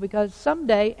gospel because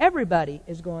someday everybody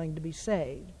is going to be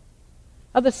saved.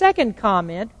 Now, the second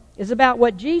comment is about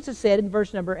what Jesus said in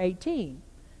verse number 18.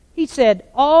 He said,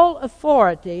 all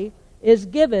authority is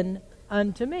given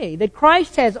unto me. That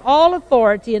Christ has all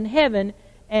authority in heaven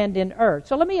and in earth.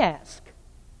 So let me ask,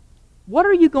 what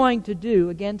are you going to do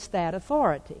against that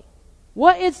authority?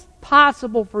 What is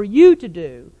possible for you to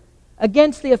do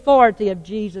against the authority of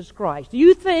Jesus Christ? Do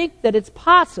you think that it's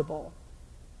possible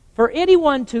for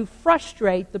anyone to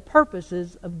frustrate the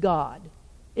purposes of God?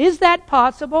 Is that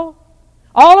possible?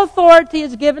 All authority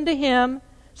is given to Him,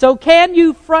 so can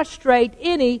you frustrate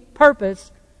any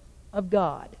purpose of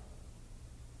God?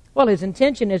 Well, His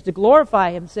intention is to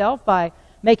glorify Himself by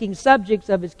making subjects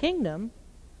of His kingdom.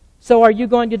 So are you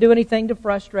going to do anything to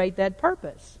frustrate that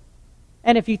purpose?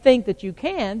 And if you think that you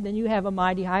can, then you have a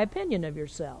mighty high opinion of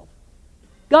yourself.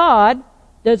 God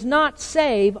does not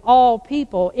save all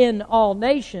people in all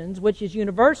nations, which is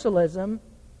universalism,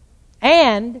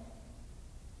 and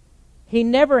He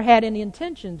never had any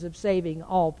intentions of saving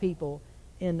all people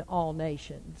in all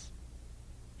nations.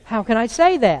 How can I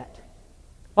say that?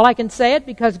 Well, I can say it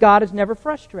because God is never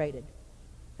frustrated.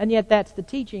 And yet that's the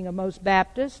teaching of most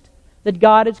Baptists, that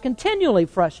God is continually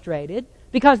frustrated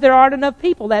because there aren't enough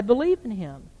people that believe in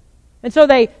Him. And so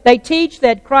they teach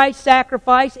that Christ's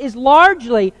sacrifice is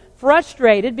largely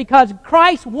frustrated because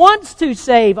Christ wants to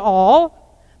save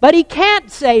all, but He can't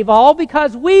save all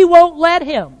because we won't let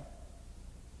Him.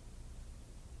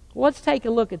 Let's take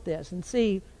a look at this and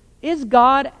see, is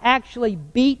God actually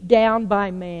beat down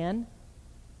by man?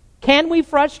 Can we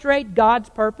frustrate God's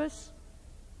purpose?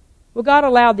 Well, God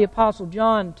allowed the Apostle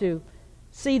John to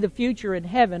see the future in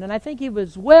heaven, and I think he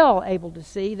was well able to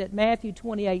see that Matthew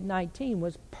 28:19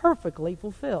 was perfectly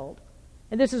fulfilled.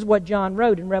 And this is what John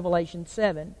wrote in Revelation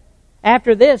 7.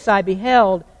 After this I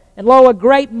beheld, and lo, a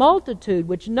great multitude,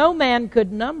 which no man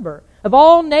could number, of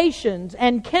all nations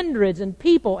and kindreds and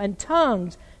people and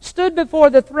tongues, stood before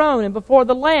the throne and before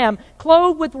the Lamb,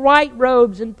 clothed with white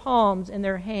robes and palms in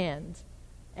their hands,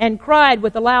 and cried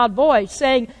with a loud voice,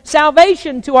 saying,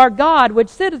 Salvation to our God, which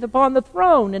sitteth upon the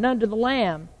throne and unto the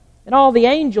Lamb. And all the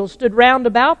angels stood round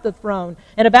about the throne,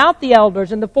 and about the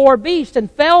elders and the four beasts,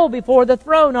 and fell before the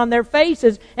throne on their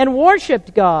faces, and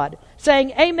worshipped God,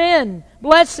 saying, Amen,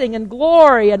 blessing and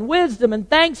glory and wisdom and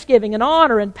thanksgiving and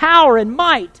honor and power and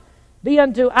might be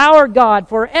unto our God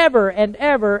forever and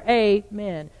ever.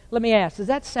 Amen. Let me ask, does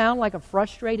that sound like a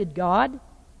frustrated God?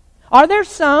 Are there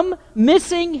some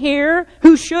missing here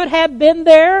who should have been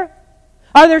there?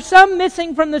 Are there some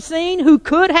missing from the scene who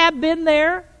could have been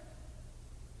there?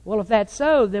 Well, if that's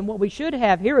so, then what we should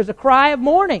have here is a cry of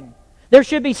mourning. There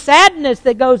should be sadness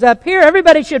that goes up here.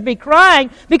 Everybody should be crying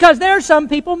because there are some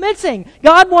people missing.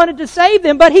 God wanted to save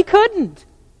them, but He couldn't.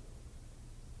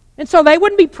 And so they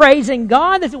wouldn't be praising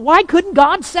God. They said, why couldn't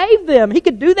God save them? He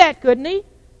could do that, couldn't He?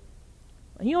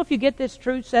 And you know, if you get this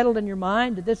truth settled in your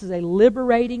mind, that this is a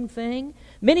liberating thing.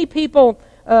 Many people,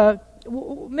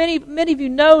 many of you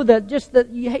know that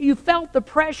you felt the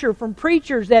pressure from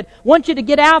preachers that want you to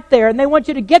get out there and they want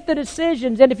you to get the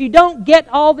decisions. And if you don't get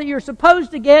all that you're supposed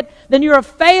to get, then you're a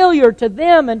failure to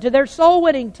them and to their soul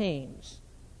winning teams.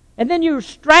 And then you're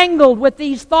strangled with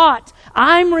these thoughts.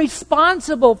 I'm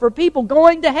responsible for people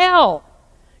going to hell.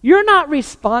 You're not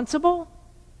responsible.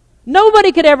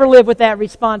 Nobody could ever live with that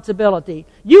responsibility.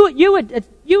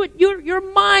 Your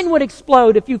mind would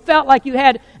explode if you felt like you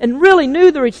had and really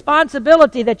knew the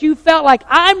responsibility that you felt like,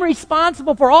 I'm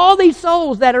responsible for all these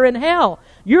souls that are in hell.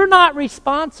 You're not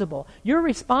responsible. You're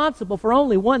responsible for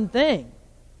only one thing: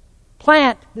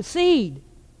 Plant the seed.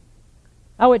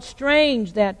 Oh, it's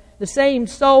strange that the same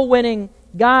soul-winning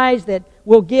guys that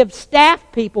will give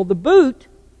staff people the boot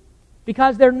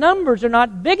because their numbers are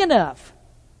not big enough.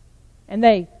 And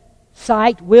they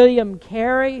cite William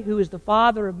Carey, who is the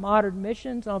father of modern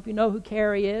missions. I don't know if you know who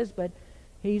Carey is, but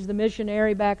he's the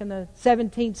missionary back in the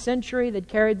 17th century that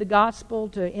carried the gospel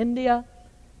to India.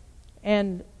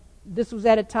 And this was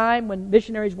at a time when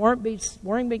missionaries weren't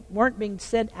being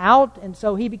sent out, and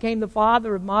so he became the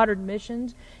father of modern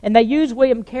missions. And they used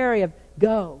William Carey of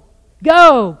go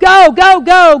to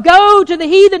the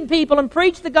heathen people and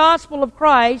preach the gospel of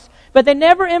Christ. But they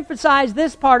never emphasized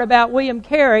this part about William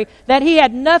Carey, that he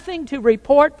had nothing to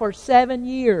report for 7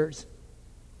 years.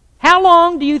 How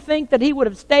long do you think that he would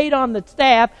have stayed on the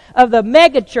staff of the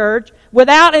mega church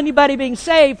without anybody being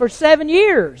saved for 7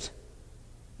 years?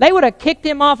 They would have kicked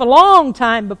him off a long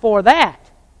time before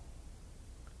that.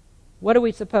 What are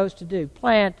we supposed to do?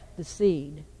 Plant the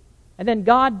seed. And then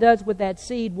God does with that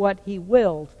seed what He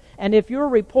wills. And if your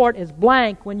report is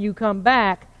blank when you come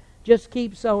back, just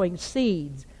keep sowing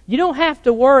seeds. You don't have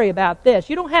to worry about this.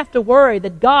 You don't have to worry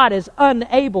that God is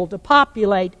unable to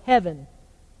populate heaven.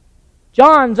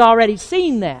 John's already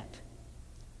seen that.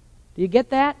 Do you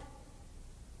get that?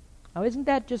 Oh, isn't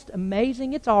that just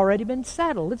amazing? It's already been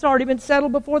settled. It's already been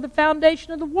settled before the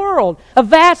foundation of the world. A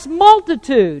vast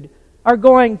multitude are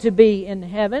going to be in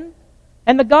heaven.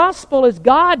 And the gospel is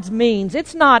God's means.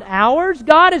 It's not ours.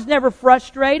 God is never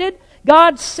frustrated.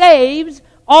 God saves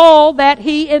all that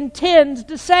He intends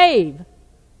to save.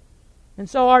 And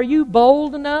so are you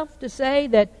bold enough to say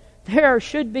that there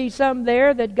should be some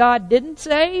there that God didn't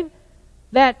save?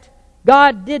 That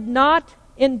God did not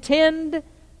intend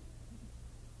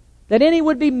that any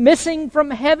would be missing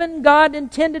from heaven? God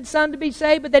intended some to be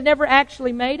saved, but they never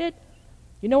actually made it.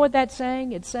 You know what that's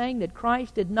saying? It's saying that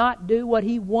Christ did not do what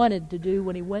He wanted to do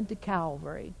when He went to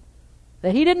Calvary.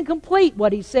 That He didn't complete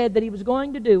what He said that He was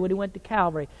going to do when He went to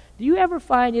Calvary. Do you ever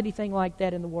find anything like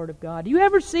that in the Word of God? Do you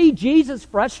ever see Jesus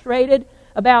frustrated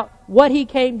about what He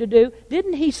came to do?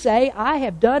 Didn't He say, I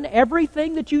have done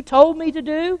everything that you told me to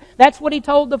do? That's what He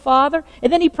told the Father.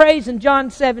 And then He prays in John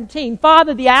 17,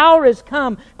 Father, the hour is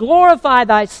come. Glorify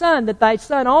Thy Son, that Thy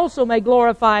Son also may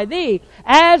glorify Thee,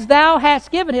 as Thou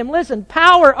hast given Him. Listen,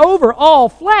 power over all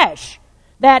flesh,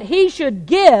 that He should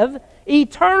give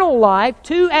eternal life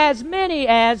to as many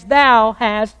as Thou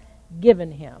hast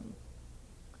given Him.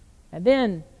 And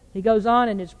then He goes on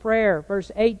in His prayer,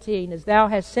 verse 18, As Thou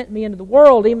hast sent me into the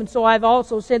world, even so I've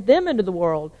also sent them into the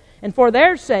world. And for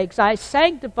their sakes I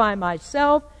sanctify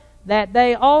myself, that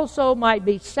they also might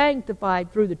be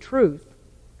sanctified through the truth.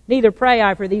 Neither pray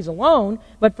I for these alone,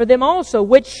 but for them also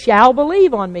which shall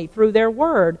believe on me through their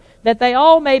word, that they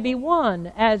all may be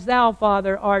one, as Thou,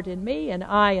 Father, art in me, and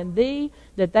I in Thee,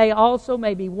 that they also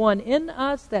may be one in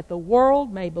us, that the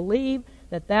world may believe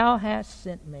that Thou hast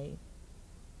sent me.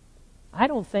 I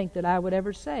don't think that I would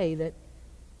ever say that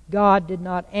God did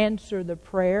not answer the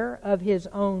prayer of His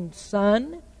own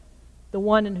Son, the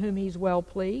one in whom He's well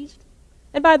pleased.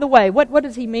 And by the way, what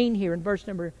does He mean here in verse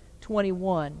number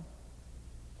 21?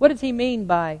 What does He mean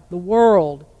by the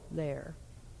world there?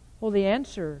 Well, the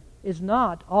answer is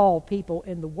not all people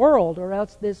in the world, or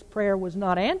else this prayer was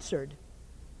not answered.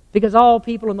 Because all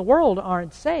people in the world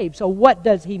aren't saved. So what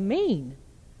does He mean?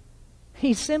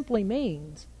 He simply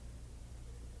means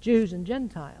Jews and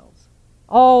Gentiles.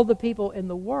 All the people in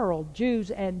the world, Jews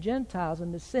and Gentiles,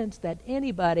 in the sense that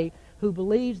anybody who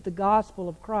believes the gospel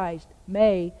of Christ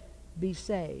may be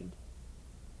saved.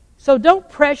 So don't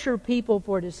pressure people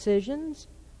for decisions.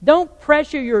 Don't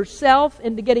pressure yourself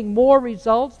into getting more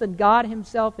results than God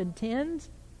Himself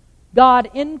intends. God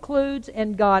includes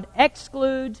and God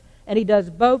excludes, and He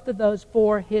does both of those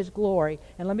for His glory.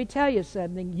 And let me tell you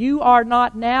something. You are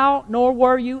not now, nor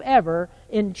were you ever,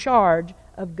 in charge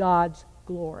of God's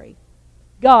glory.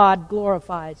 God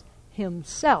glorifies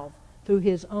Himself through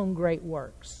His own great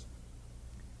works.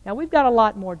 Now we've got a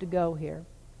lot more to go here.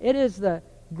 It is the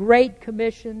Great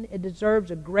Commission. It deserves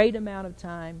a great amount of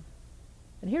time.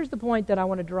 And here's the point that I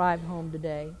want to drive home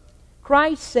today.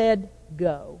 Christ said,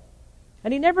 go.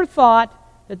 And He never thought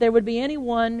that there would be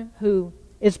anyone who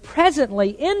is presently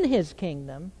in His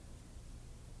kingdom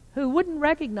who wouldn't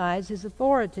recognize His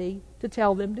authority to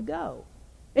tell them to go.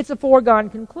 It's a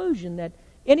foregone conclusion that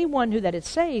anyone that is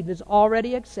saved has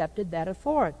already accepted that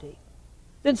authority.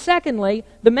 Then secondly,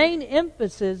 the main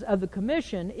emphasis of the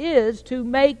commission is to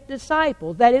make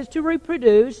disciples. That is, to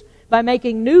reproduce by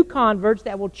making new converts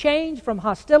that will change from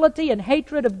hostility and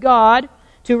hatred of God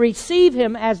to receive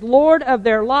Him as Lord of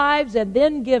their lives and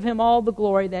then give Him all the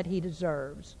glory that He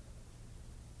deserves.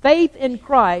 Faith in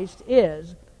Christ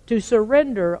is to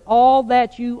surrender all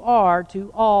that you are to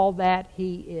all that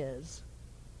He is.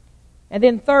 And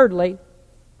then thirdly,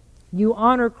 you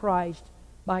honor Christ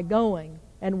by going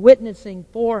and witnessing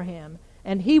for Him,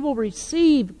 and He will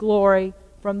receive glory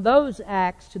from those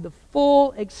acts to the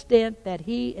full extent that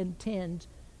He intends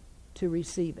to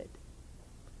receive it.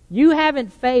 You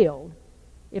haven't failed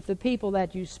if the people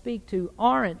that you speak to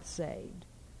aren't saved,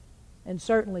 and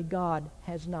certainly God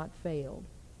has not failed.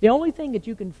 The only thing that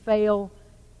you can fail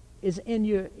is in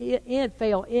your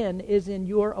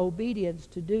obedience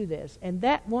to do this, and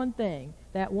that one thing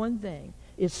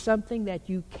is something that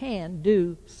you can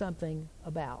do something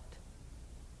about.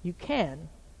 You can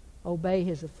obey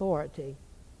His authority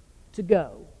to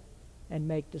go and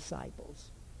make disciples.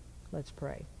 Let's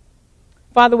pray.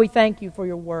 Father, we thank You for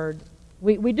Your word.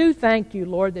 We do thank You,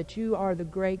 Lord, that You are the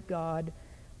great God,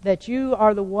 that You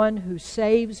are the one who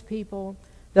saves people,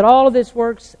 that all of this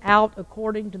works out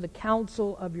according to the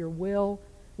counsel of Your will.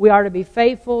 We are to be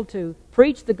faithful to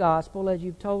preach the gospel as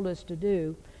You've told us to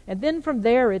do. And then from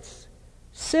there, it's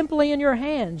simply in Your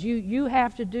hands. You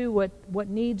have to do what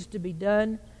needs to be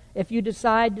done. If You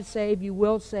decide to save, You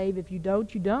will save. If You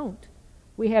don't, You don't.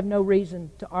 We have no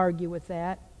reason to argue with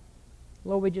that.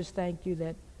 Lord, we just thank You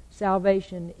that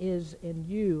salvation is in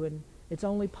You, and it's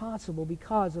only possible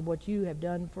because of what You have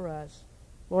done for us.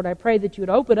 Lord, I pray that You would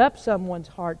open up someone's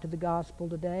heart to the gospel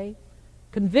today,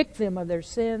 convict them of their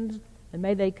sins, and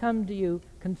may they come to You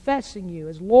confessing You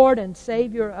as Lord and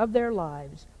Savior of their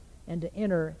lives, and to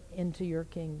enter into Your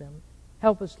kingdom.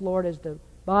 Help us, Lord, as the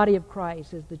body of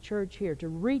Christ, as the church here, to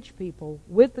reach people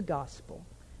with the gospel.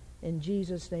 In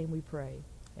Jesus' name we pray.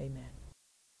 Amen.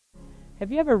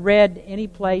 Have you ever read any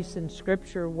place in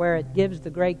Scripture where it gives the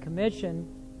Great Commission,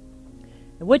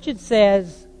 in which it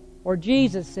says, or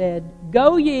Jesus said,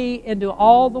 "Go ye into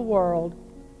all the world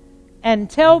and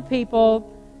tell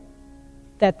people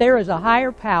that there is a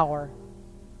higher power."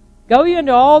 Go ye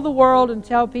into all the world and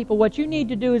tell people what you need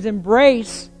to do is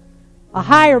embrace a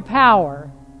higher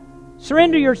power.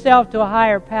 Surrender yourself to a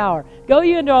higher power. Go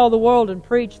ye into all the world and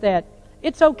preach that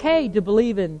it's okay to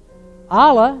believe in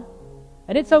Allah,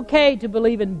 and it's okay to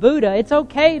believe in Buddha. It's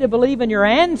okay to believe in your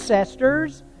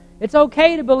ancestors. It's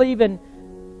okay to believe in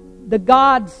the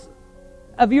gods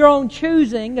of your own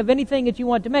choosing, of anything that you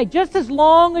want to make, just as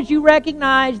long as you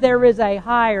recognize there is a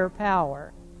higher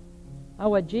power. Oh,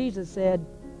 what Jesus said,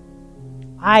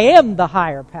 I am the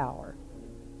higher power.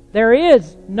 There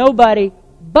is nobody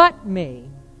but me.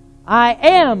 I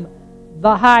am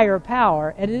the higher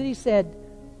power. And then He said,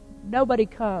 nobody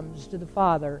comes to the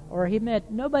Father, or He meant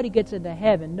nobody gets into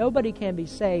heaven, nobody can be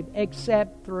saved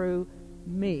except through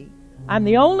me. I'm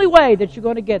the only way that you're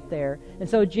going to get there. And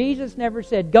so Jesus never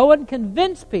said, go and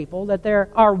convince people that there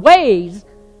are ways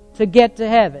to get to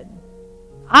heaven.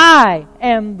 I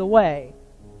am the way.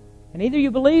 And either you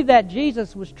believe that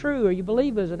Jesus was true, or you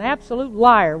believe He was an absolute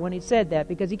liar when He said that,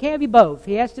 because He can't be both.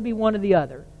 He has to be one or the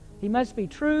other. He must be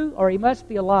true or He must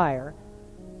be a liar.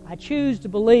 I choose to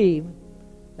believe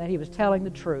that He was telling the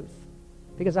truth,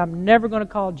 because I'm never going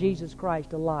to call Jesus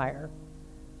Christ a liar.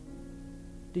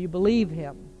 Do you believe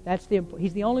Him?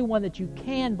 He's the only one that you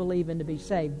can believe in to be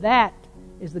saved. That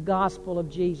is the gospel of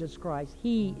Jesus Christ.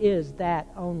 He is that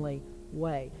only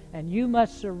way. And you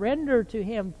must surrender to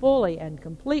Him fully and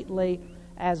completely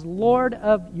as Lord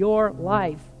of your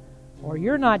life, or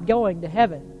you're not going to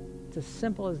heaven. It's as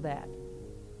simple as that.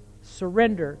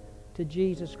 Surrender to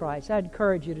Jesus Christ. I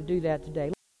encourage you to do that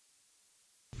today.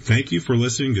 Thank you for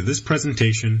listening to this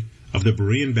presentation of the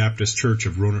Berean Baptist Church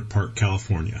of Rohnert Park,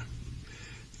 California.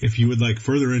 If you would like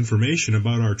further information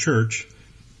about our church,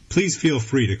 please feel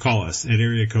free to call us at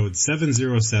area code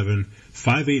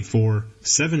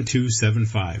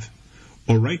 707-584-7275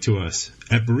 or write to us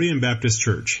at Berean Baptist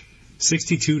Church,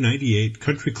 6298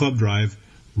 Country Club Drive,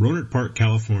 Rohnert Park,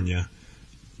 California,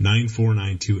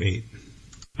 94928.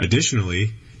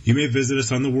 Additionally, you may visit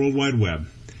us on the World Wide Web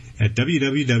at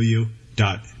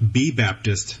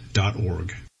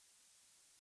www.bbaptist.org.